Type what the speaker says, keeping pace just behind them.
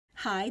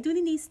Hi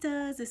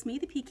Doonistas, it's me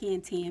the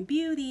Pecan Tan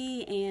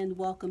Beauty and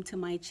welcome to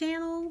my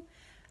channel,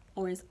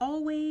 or as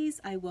always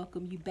I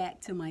welcome you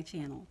back to my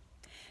channel.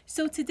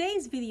 So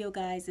today's video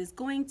guys is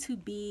going to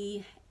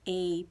be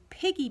a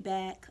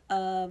piggyback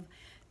of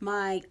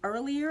my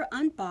earlier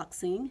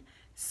unboxing.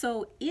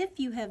 So if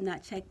you have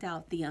not checked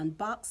out the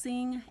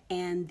unboxing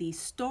and the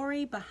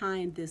story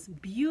behind this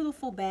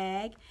beautiful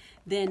bag,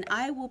 then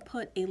I will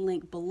put a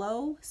link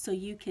below so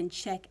you can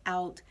check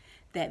out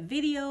that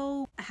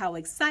video, how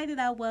excited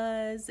I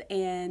was,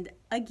 and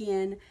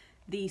again,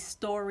 the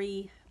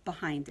story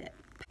behind it.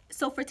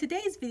 So for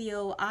today's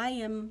video, I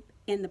am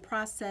in the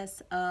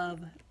process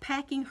of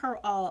packing her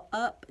all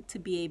up to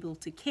be able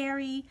to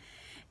carry.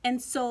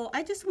 And so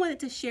I just wanted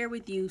to share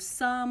with you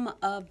some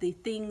of the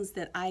things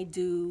that I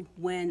do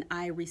when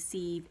I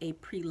receive a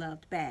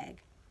pre-loved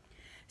bag.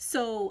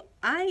 So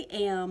I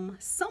am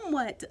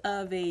somewhat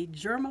of a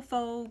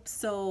germaphobe,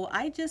 so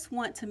I just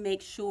want to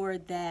make sure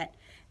that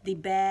the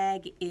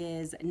bag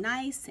is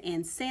nice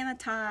and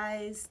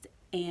sanitized,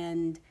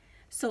 and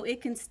so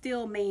it can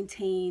still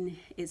maintain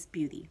its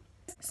beauty.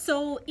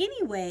 So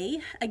anyway,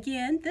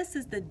 again, this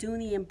is the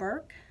Dooney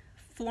Bourke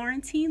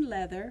Florentine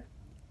leather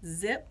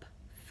zip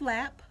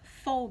flap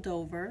fold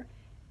over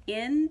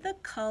in the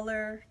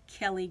color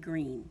Kelly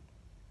green.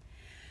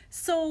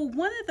 So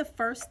one of the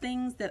first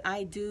things that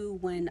I do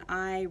when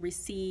I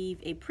receive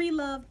a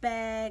pre-loved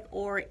bag,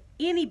 or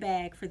any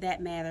bag for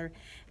that matter,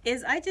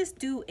 is I just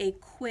do a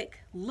quick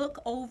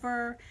look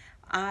over.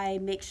 I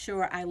make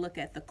sure I look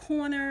at the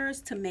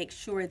corners to make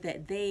sure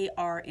that they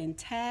are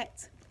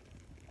intact.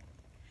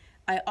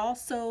 I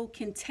also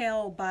can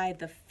tell by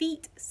the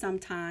feet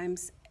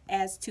sometimes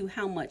as to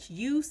how much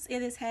use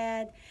it has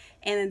had,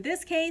 and in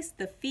this case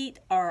the feet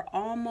are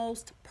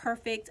almost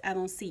perfect. I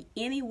don't see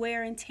any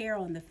wear and tear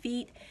on the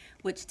feet,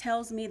 which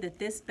tells me that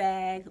this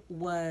bag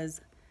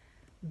was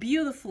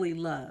beautifully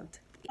loved.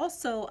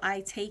 Also, I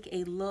take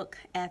a look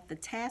at the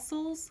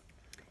tassels,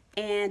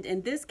 and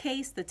in this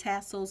case the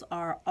tassels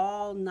are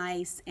all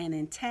nice and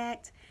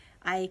intact.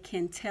 I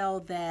can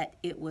tell that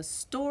it was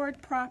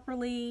stored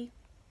properly,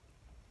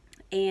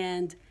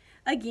 and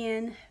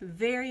again,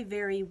 very,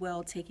 very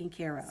well taken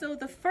care of. So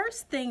the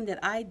first thing that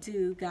I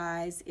do,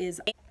 guys,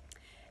 is,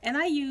 and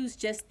I use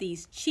just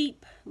these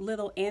cheap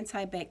little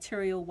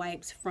antibacterial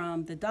wipes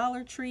from the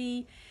Dollar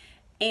Tree.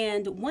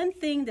 And one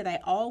thing that I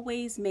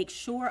always make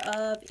sure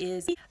of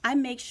is I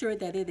make sure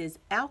that it is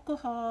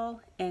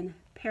alcohol and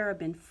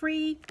paraben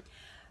free.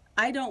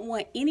 I don't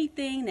want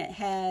anything that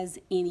has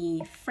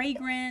any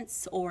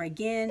fragrance or,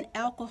 again,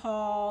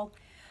 alcohol,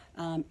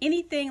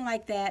 anything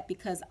like that,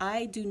 because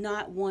I do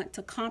not want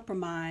to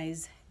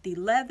compromise the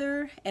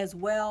leather as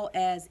well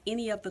as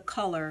any of the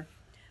color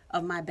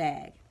of my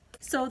bag.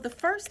 So the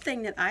first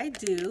thing that I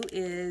do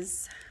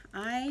is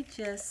I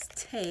just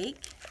take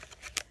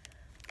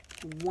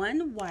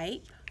one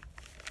wipe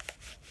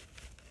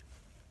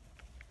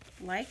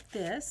like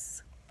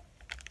this,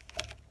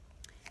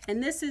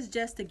 and this is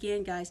just,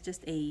 again guys,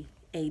 just a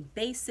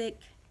basic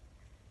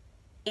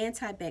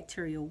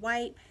antibacterial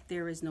wipe.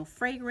 There is no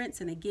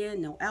fragrance and,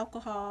 again, no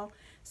alcohol,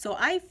 so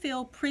I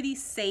feel pretty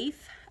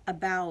safe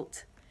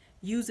about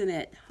using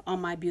it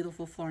on my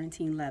beautiful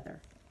Florentine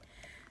leather.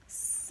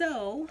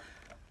 So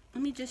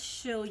let me just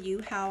show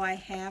you how I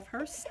have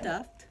her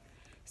stuffed.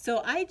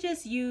 So I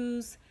just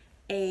use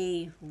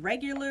a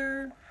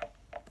regular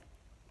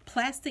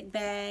plastic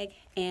bag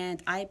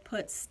and I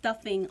put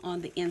stuffing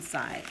on the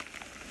inside.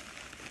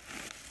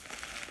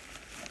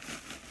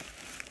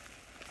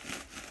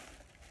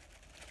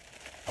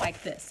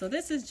 Like this. So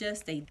this is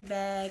just a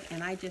bag,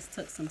 and I just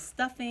took some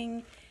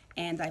stuffing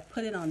and I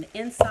put it on the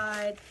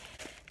inside.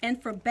 And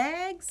for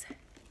bags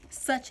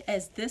such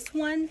as this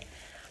one,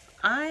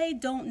 I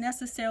don't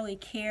necessarily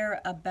care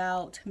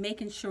about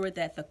making sure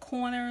that the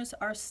corners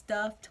are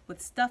stuffed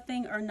with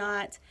stuffing or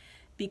not,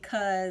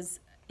 because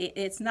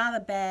it's not a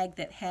bag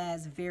that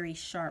has very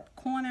sharp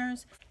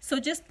corners. So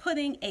just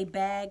putting a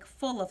bag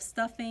full of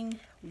stuffing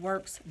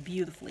works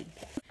beautifully.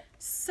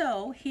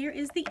 So here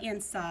is the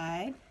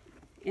inside.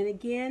 And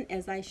again,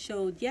 as I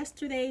showed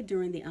yesterday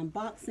during the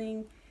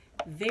unboxing,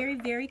 very,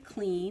 very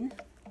clean.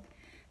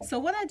 So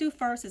what I do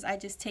first is I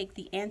just take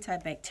the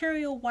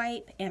antibacterial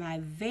wipe and I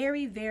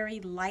very, very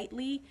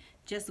lightly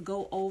just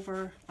go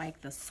over like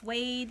the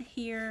suede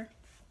here.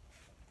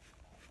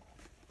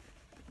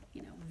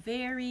 You know,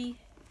 very,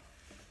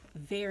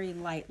 very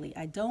lightly.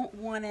 I don't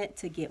want it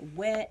to get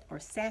wet or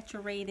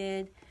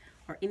saturated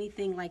or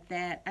anything like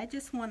that. I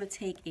just want to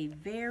take a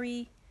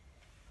very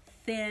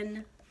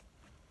thin,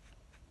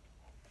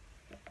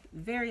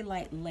 very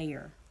light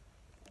layer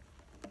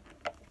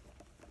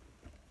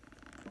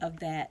of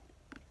that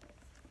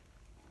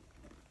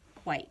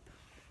wipe.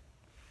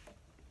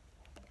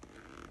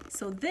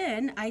 So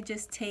then I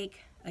just take,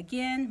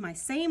 again, my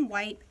same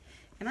wipe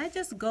and I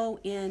just go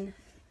in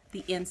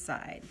the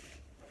inside,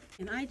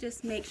 and I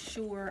just make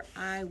sure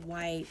I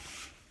wipe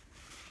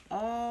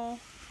all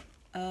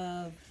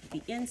of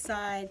the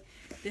inside.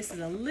 This is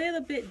a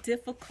little bit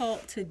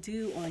difficult to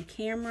do on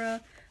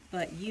camera,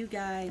 but you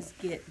guys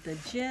get the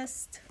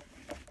gist.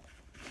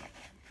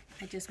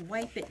 I just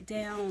wipe it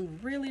down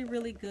really,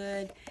 really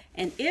good.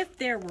 And if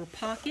there were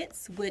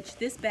pockets, which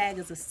this bag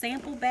is a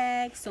sample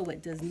bag, so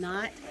it does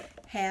not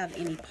have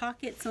any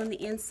pockets on the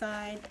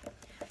inside,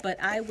 but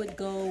I would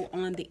go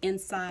on the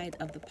inside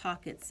of the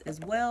pockets as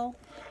well.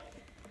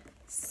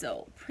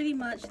 So pretty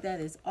much that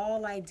is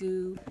all I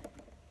do,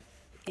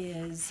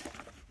 is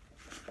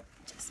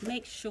just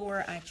make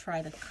sure I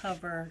try to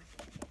cover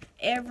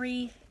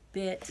every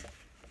bit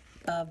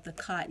of the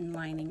cotton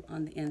lining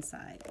on the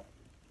inside.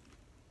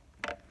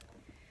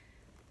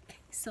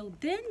 So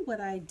then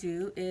what I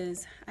do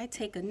is I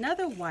take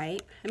another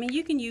wipe. I mean,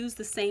 you can use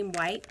the same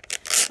wipe,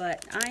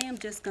 but I am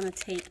just going to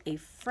take a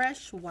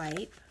fresh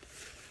wipe,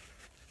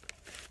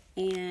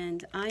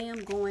 and I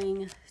am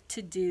going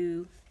to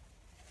do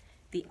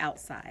the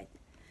outside.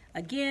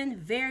 Again,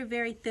 very,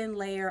 very thin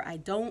layer. I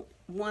don't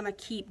want to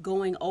keep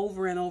going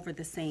over and over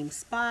the same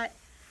spot,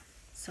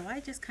 so I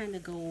just kind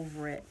of go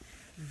over it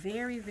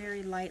very,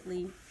 very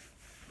lightly,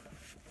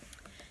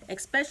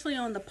 especially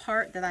on the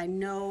part that I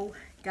know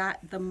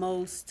got the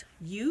most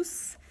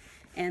use.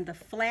 And the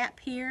flap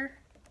here,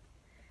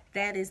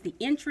 that is the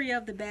entry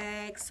of the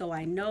bag, so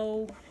I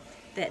know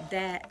that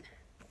that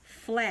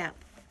flap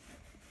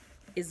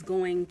is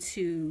going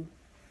to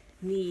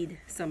need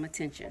some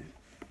attention.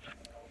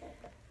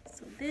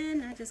 So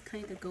then I just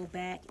kind of go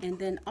back, and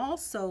then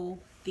also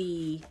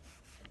the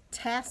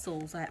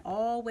tassels, I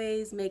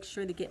always make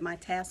sure to get my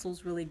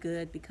tassels really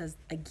good, because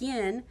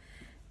again,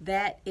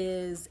 that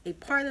is a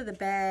part of the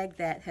bag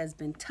that has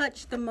been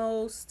touched the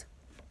most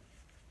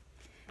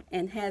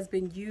and has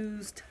been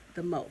used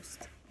the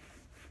most.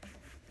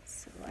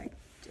 So I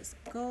just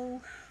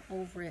go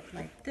over it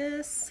like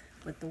this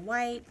with the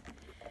wipe,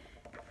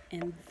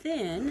 and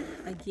then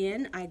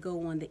again I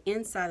go on the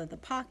inside of the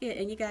pocket.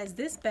 And you guys,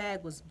 this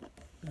bag was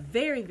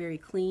very, very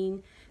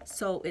clean,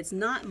 so it's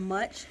not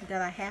much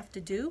that I have to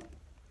do,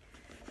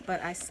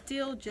 but I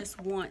still just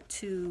want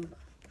to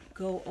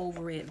go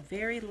over it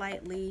very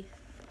lightly,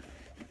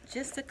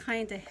 just to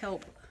kind of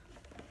help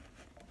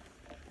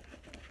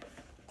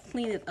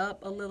clean it up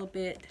a little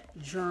bit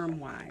germ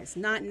wise.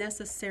 Not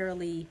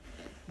necessarily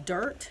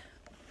dirt,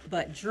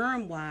 but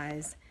germ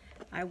wise,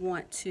 I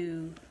want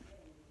to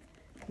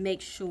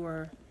make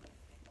sure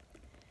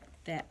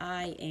that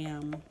I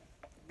am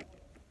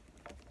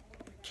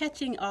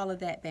catching all of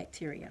that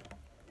bacteria.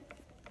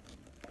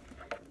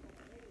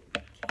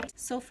 Okay.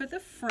 So for the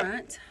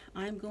front,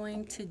 I'm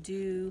going to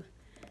do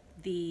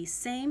the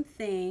same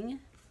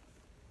thing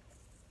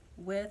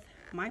with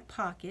my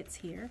pockets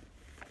here.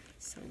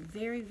 So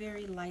very,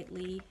 very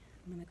lightly,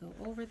 I'm going to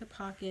go over the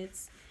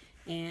pockets,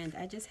 and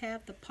I just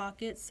have the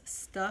pockets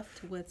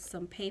stuffed with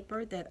some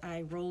paper that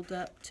I rolled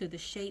up to the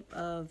shape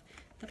of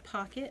the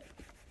pocket.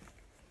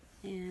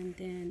 And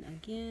then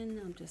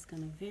again, I'm just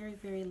going to very,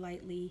 very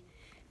lightly,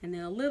 and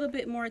then a little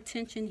bit more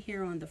attention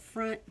here on the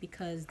front,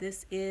 because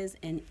this is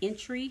an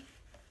entry.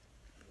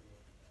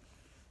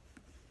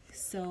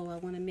 So I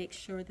want to make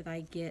sure that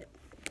I get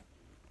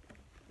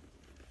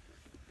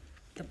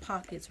the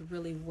pockets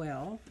really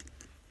well.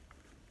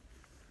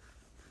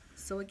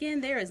 So again,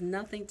 there is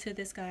nothing to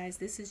this, guys.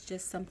 This is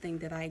just something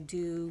that I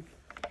do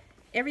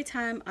every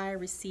time I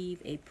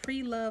receive a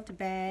pre-loved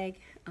bag.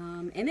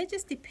 And it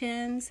just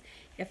depends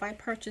if I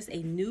purchase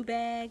a new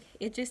bag.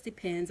 It just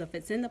depends. If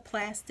it's in the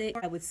plastic,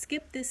 I would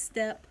skip this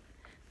step.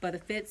 But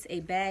if it's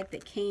a bag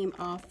that came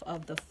off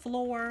of the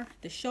floor,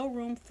 the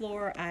showroom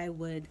floor, I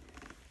would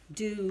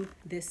do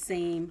this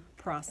same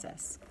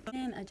process.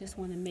 And I just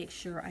want to make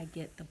sure I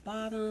get the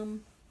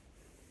bottom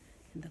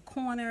and the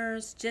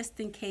corners, just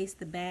in case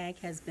the bag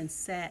has been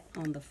sat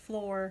on the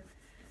floor.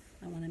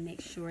 I want to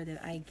make sure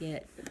that I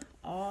get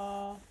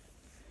all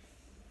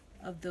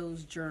of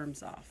those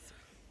germs off.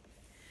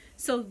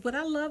 So what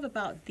I love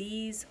about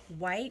these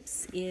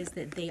wipes is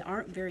that they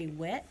aren't very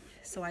wet,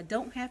 so I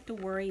don't have to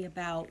worry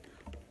about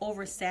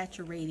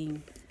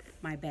oversaturating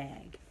my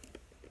bag.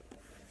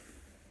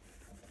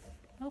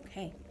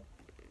 Okay,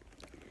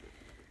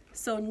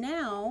 so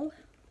now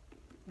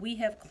we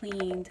have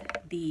cleaned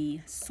the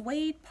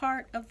suede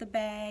part of the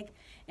bag.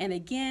 And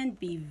again,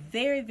 be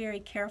very, very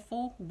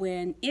careful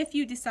when, if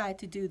you decide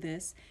to do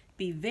this,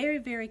 be very,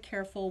 very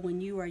careful when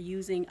you are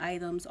using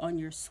items on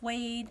your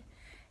suede.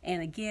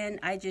 And again,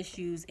 I just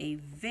use a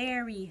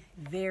very,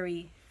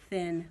 very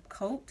thin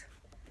coat.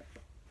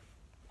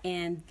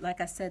 And like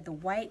I said, the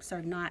wipes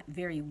are not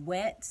very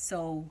wet,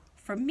 so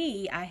for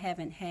me, I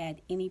haven't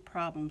had any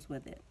problems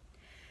with it.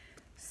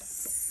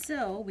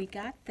 So we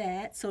got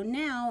that. So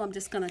now I'm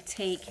just going to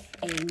take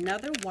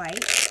another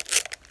wipe,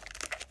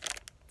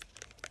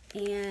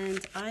 and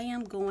I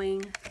am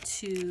going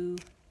to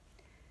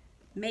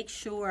make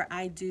sure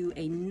I do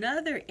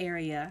another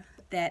area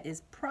that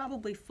is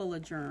probably full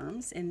of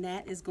germs, and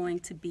that is going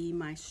to be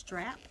my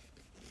strap.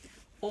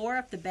 Or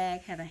if the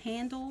bag had a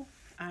handle,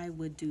 I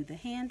would do the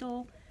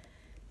handle.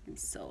 And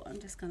so I'm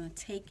just going to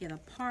take it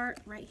apart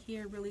right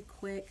here really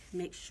quick,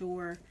 make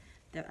sure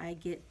that I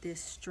get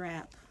this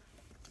strap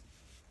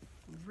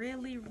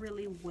really,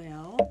 really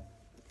well.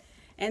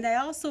 And I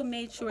also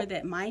made sure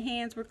that my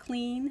hands were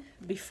clean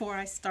before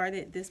I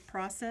started this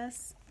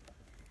process.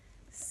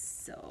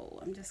 So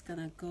I'm just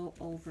gonna go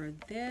over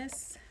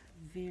this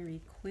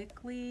very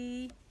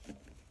quickly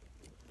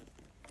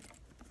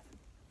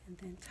and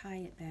then tie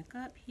it back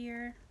up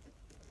here.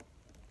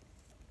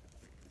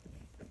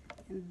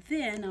 And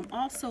then I'm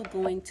also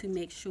going to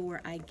make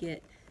sure I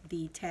get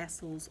the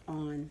tassels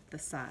on the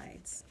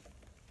sides,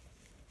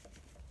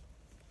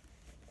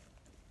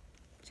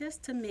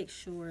 just to make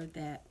sure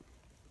that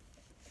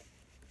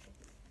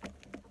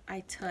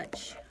I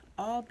touch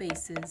all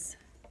bases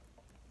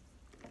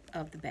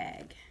of the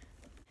bag.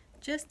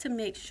 Just to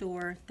make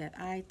sure that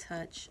I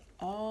touch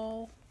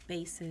all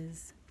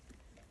bases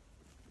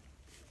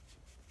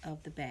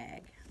of the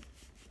bag.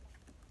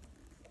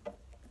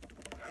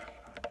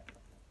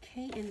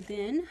 Okay, and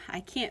then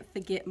I can't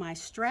forget my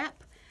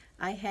strap.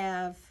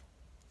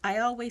 I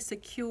always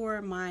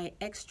secure my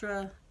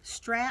extra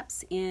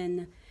straps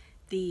in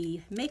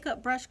the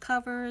makeup brush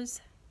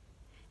covers,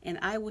 and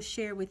I will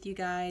share with you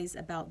guys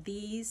about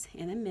these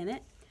in a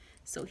minute.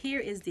 So here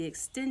is the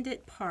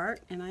extended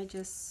part, and I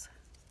just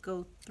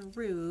go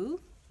through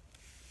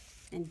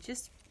and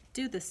just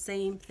do the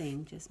same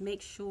thing. Just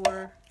make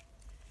sure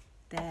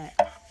that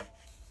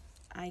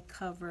I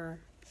cover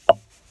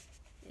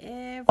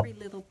every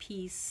little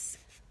piece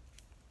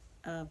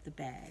of the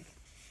bag.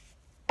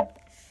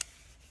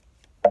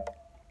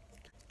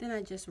 Then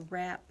I just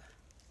wrap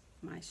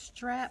my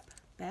strap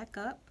back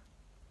up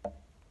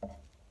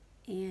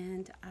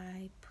and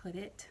I put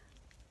it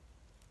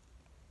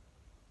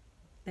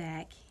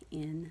back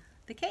in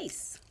the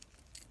case.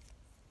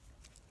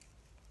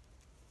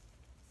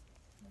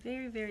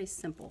 Very, very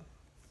simple.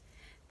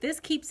 This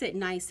keeps it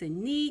nice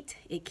and neat.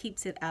 It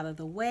keeps it out of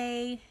the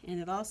way, and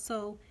it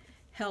also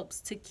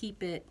helps to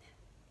keep it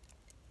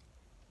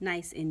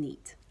nice and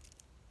neat.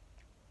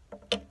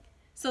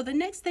 So the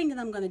next thing that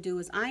I'm going to do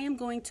is I am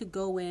going to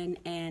go in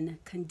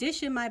and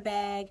condition my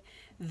bag.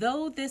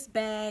 Though this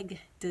bag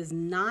does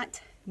not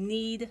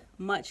need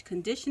much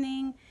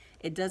conditioning,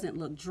 it doesn't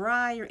look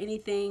dry or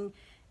anything.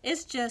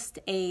 It's just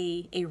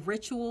a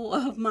ritual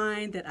of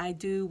mine that I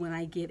do when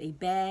I get a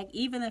bag.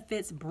 Even if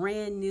it's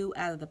brand new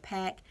out of the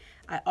pack,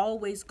 I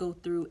always go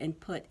through and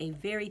put a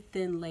very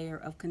thin layer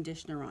of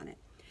conditioner on it.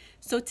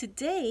 So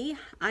today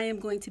I am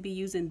going to be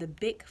using the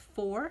Big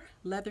 4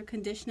 leather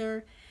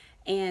conditioner,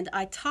 and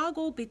I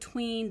toggle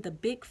between the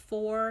Big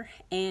 4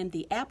 and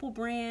the Apple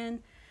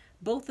brand.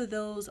 Both of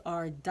those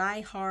are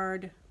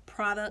die-hard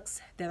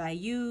products that I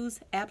use.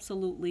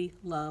 Absolutely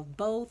love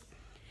both.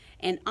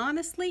 And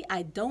honestly,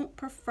 I don't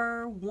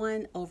prefer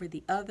one over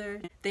the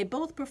other. They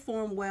both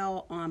perform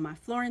well on my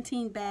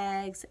Florentine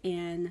bags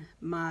and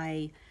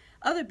my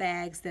other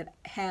bags that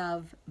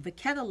have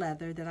vachetta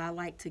leather that I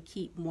like to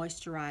keep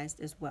moisturized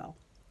as well.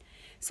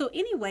 So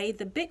anyway,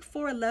 the Big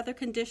 4 leather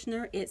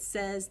conditioner, it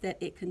says that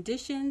it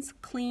conditions,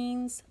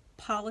 cleans,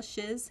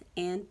 polishes,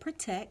 and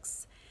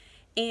protects.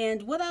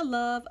 And what I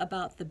love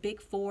about the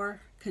Big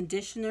 4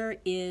 conditioner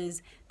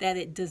is that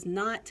it does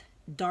not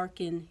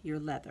darken your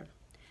leather.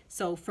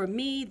 So for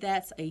me,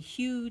 that's a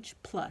huge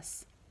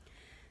plus.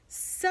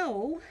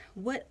 So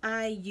what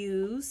I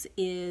use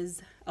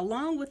is,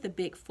 along with the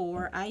Big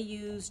 4, I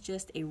use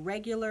just a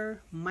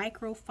regular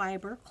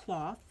microfiber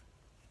cloth.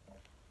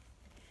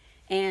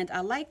 And I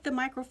like the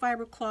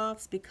microfiber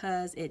cloths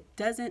because it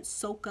doesn't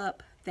soak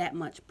up that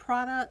much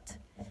product,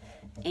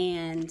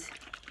 and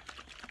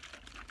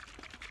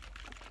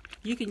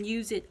you can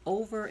use it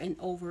over and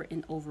over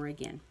and over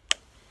again.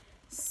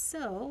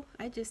 So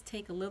I just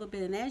take a little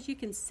bit, and as you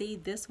can see,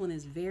 this one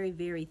is very,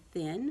 very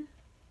thin,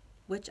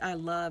 which I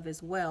love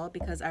as well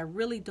because I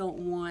really don't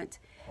want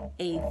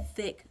a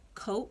thick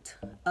coat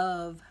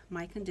of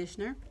my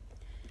conditioner.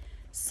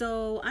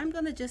 So I'm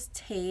going to just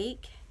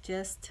take,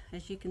 just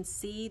as you can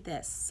see,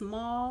 that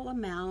small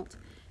amount,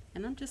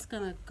 and I'm just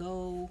going to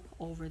go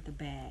over the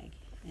bag.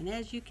 And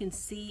as you can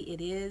see, it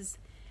is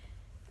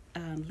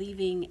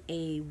leaving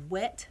a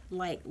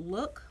wet-like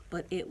look,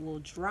 but it will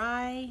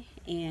dry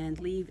and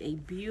leave a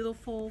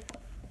beautiful,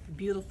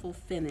 beautiful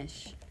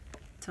finish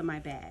to my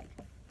bag.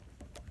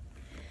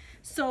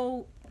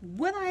 So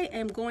what I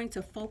am going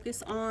to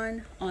focus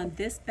on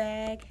this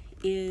bag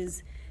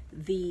is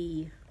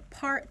the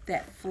part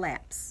that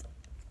flaps.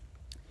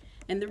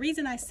 And the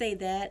reason I say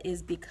that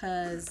is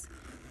because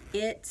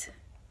it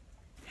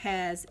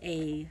has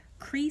a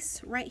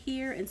crease right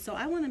here, and so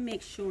I want to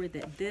make sure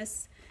that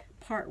this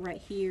part right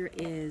here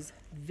is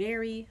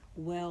very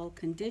well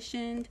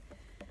conditioned.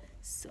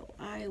 So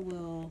I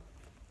will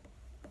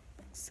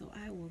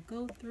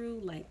go through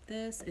like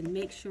this and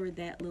make sure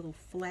that little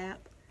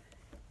flap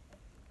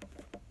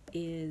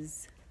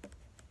is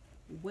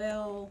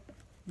well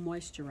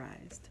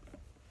moisturized.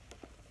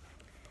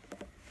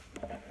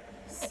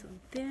 So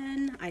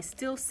then I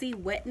still see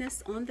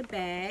wetness on the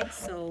bag,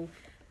 so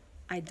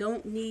I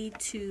don't need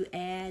to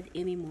add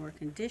any more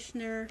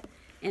conditioner.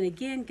 And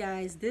again,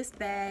 guys, this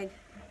bag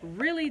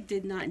really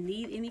did not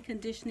need any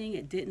conditioning.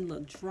 It didn't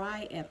look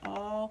dry at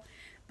all,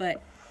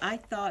 but I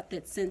thought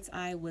that since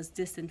I was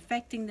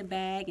disinfecting the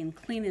bag and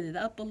cleaning it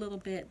up a little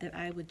bit, that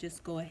I would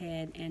just go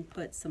ahead and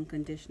put some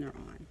conditioner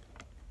on.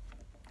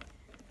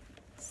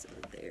 So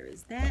there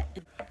is that.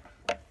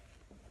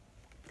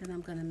 Then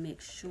I'm going to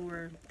make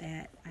sure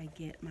that I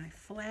get my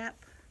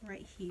flap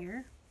right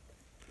here.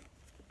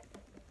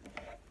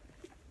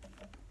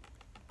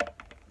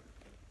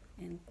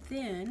 And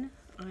then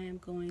I am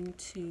going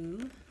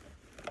to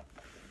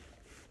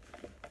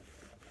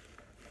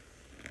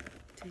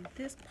do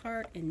this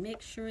part and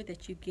make sure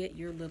that you get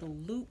your little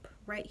loop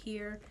right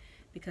here,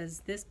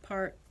 because this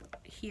part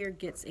here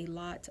gets a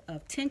lot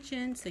of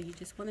tension, so you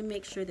just want to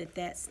make sure that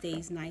that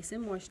stays nice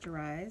and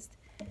moisturized.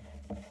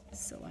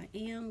 So I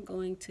am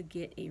going to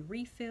get a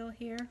refill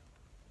here,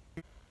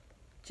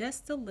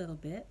 just a little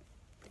bit.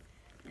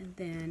 And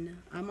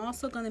then I'm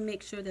also going to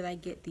make sure that I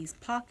get these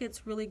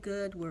pockets really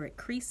good where it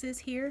creases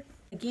here.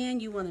 Again,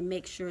 you want to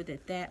make sure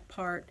that that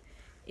part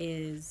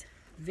is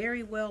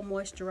very well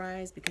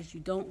moisturized, because you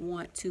don't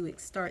want to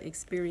start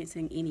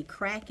experiencing any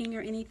cracking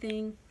or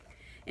anything.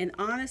 And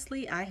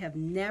honestly, I have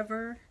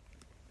never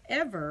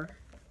ever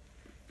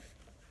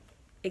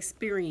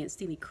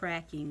experienced any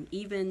cracking,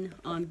 even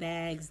on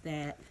bags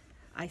that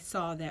I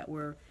saw that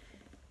were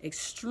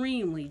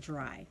extremely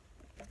dry.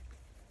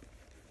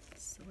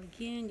 So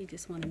again, you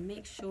just want to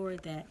make sure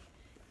that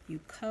you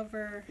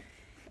cover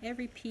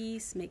every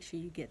piece. Make sure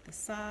you get the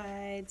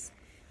sides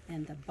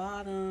and the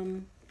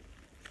bottom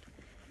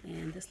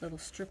and this little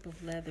strip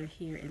of leather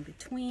here in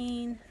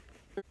between.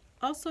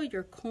 Also,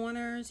 your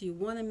corners, you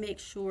want to make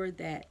sure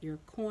that your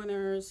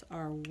corners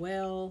are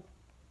well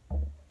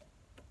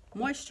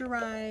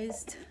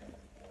moisturized.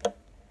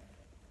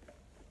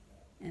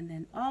 And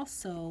then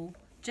also,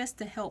 just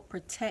to help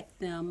protect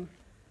them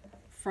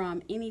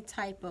from any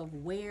type of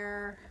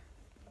wear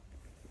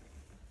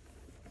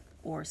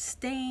or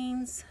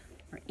stains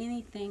or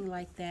anything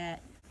like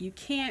that. You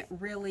can't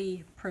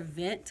really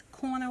prevent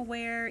corner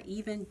wear,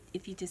 even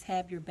if you just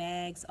have your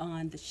bags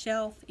on the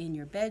shelf in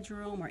your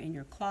bedroom or in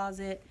your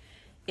closet.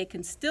 It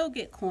can still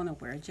get corner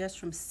wear just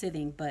from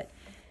sitting, but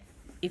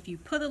if you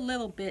put a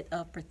little bit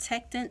of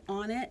protectant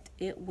on it,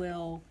 it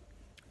will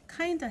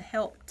kind of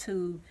help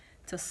to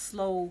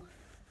slow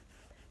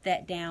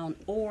that down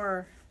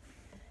or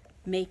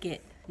make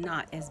it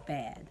not as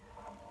bad.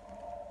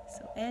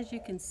 So as you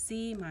can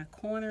see, my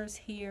corners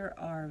here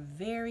are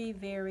very,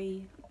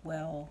 very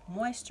well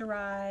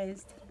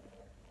moisturized.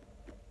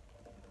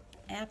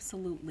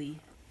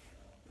 Absolutely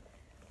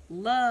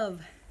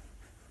love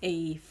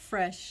a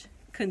fresh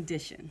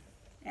condition.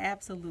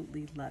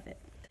 Absolutely love it.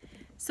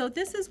 So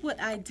this is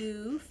what I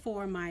do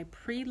for my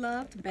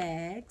pre-loved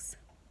bags.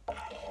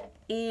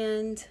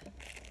 And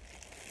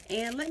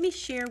let me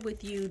share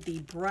with you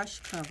the brush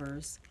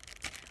covers.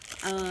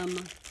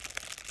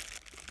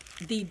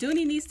 The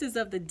Doonieistas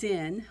of the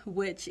Den,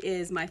 which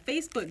is my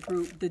Facebook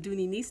group, the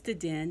Doonieista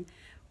Den,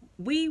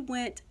 we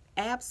went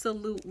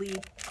absolutely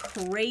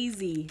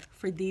crazy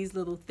for these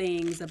little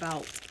things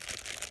about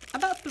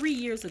 3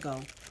 years ago.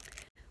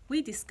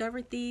 We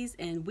discovered these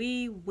and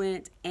we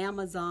went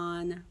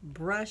Amazon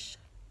brush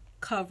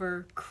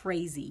cover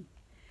crazy.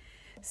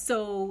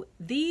 So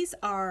these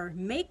are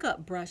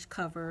makeup brush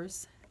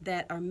covers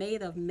that are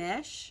made of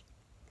mesh,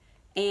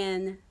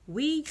 and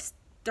we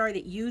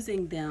started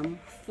using them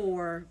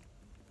for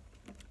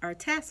our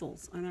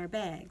tassels on our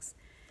bags.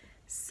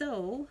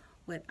 So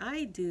what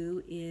I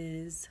do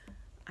is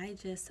I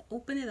just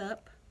open it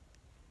up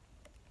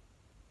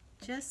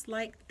just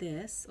like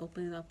this,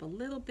 open it up a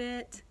little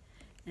bit,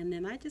 and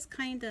then I just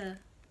kind of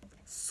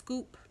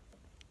scoop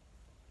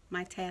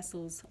my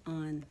tassels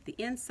on the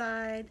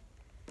inside,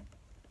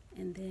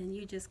 and then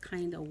you just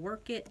kind of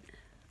work it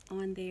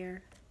on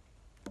there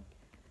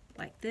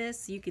like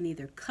this. You can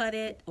either cut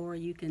it or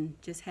you can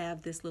just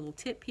have this little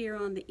tip here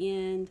on the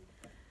end,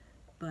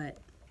 but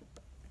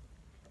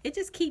it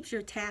just keeps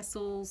your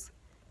tassels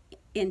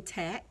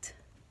intact,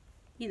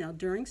 you know,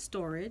 during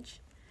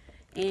storage.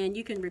 And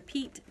you can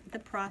repeat the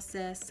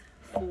process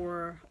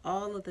for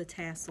all of the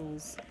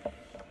tassels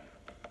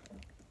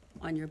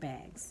on your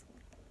bags,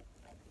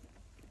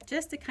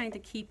 just to kind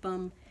of keep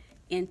them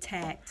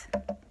intact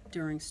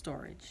during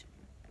storage.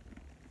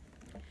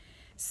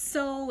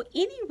 So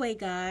anyway,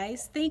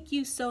 guys, thank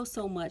you so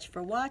much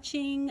for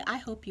watching. I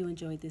hope you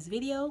enjoyed this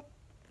video.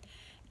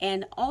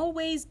 And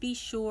always be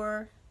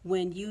sure,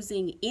 when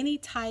using any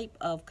type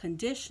of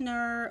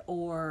conditioner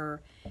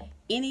or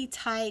any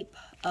type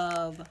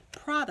of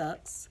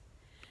products,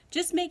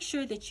 just make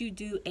sure that you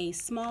do a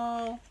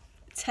small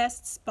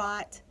test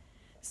spot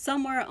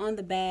somewhere on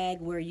the bag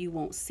where you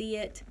won't see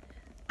it.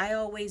 I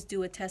always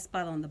do a test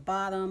spot on the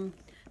bottom.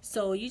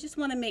 So you just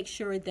want to make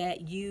sure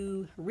that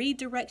you read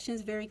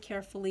directions very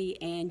carefully,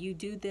 and you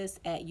do this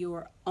at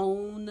your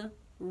own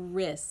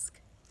risk.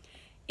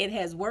 It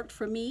has worked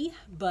for me,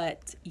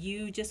 but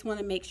you just want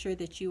to make sure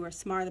that you are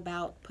smart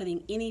about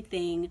putting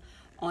anything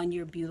on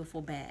your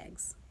beautiful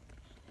bags.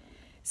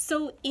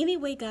 So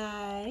anyway,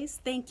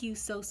 guys, thank you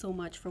so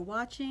much for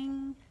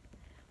watching.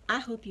 I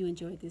hope you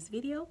enjoyed this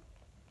video,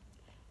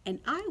 and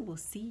I will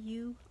see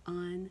you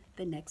on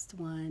the next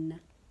one.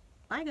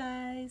 Bye,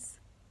 guys.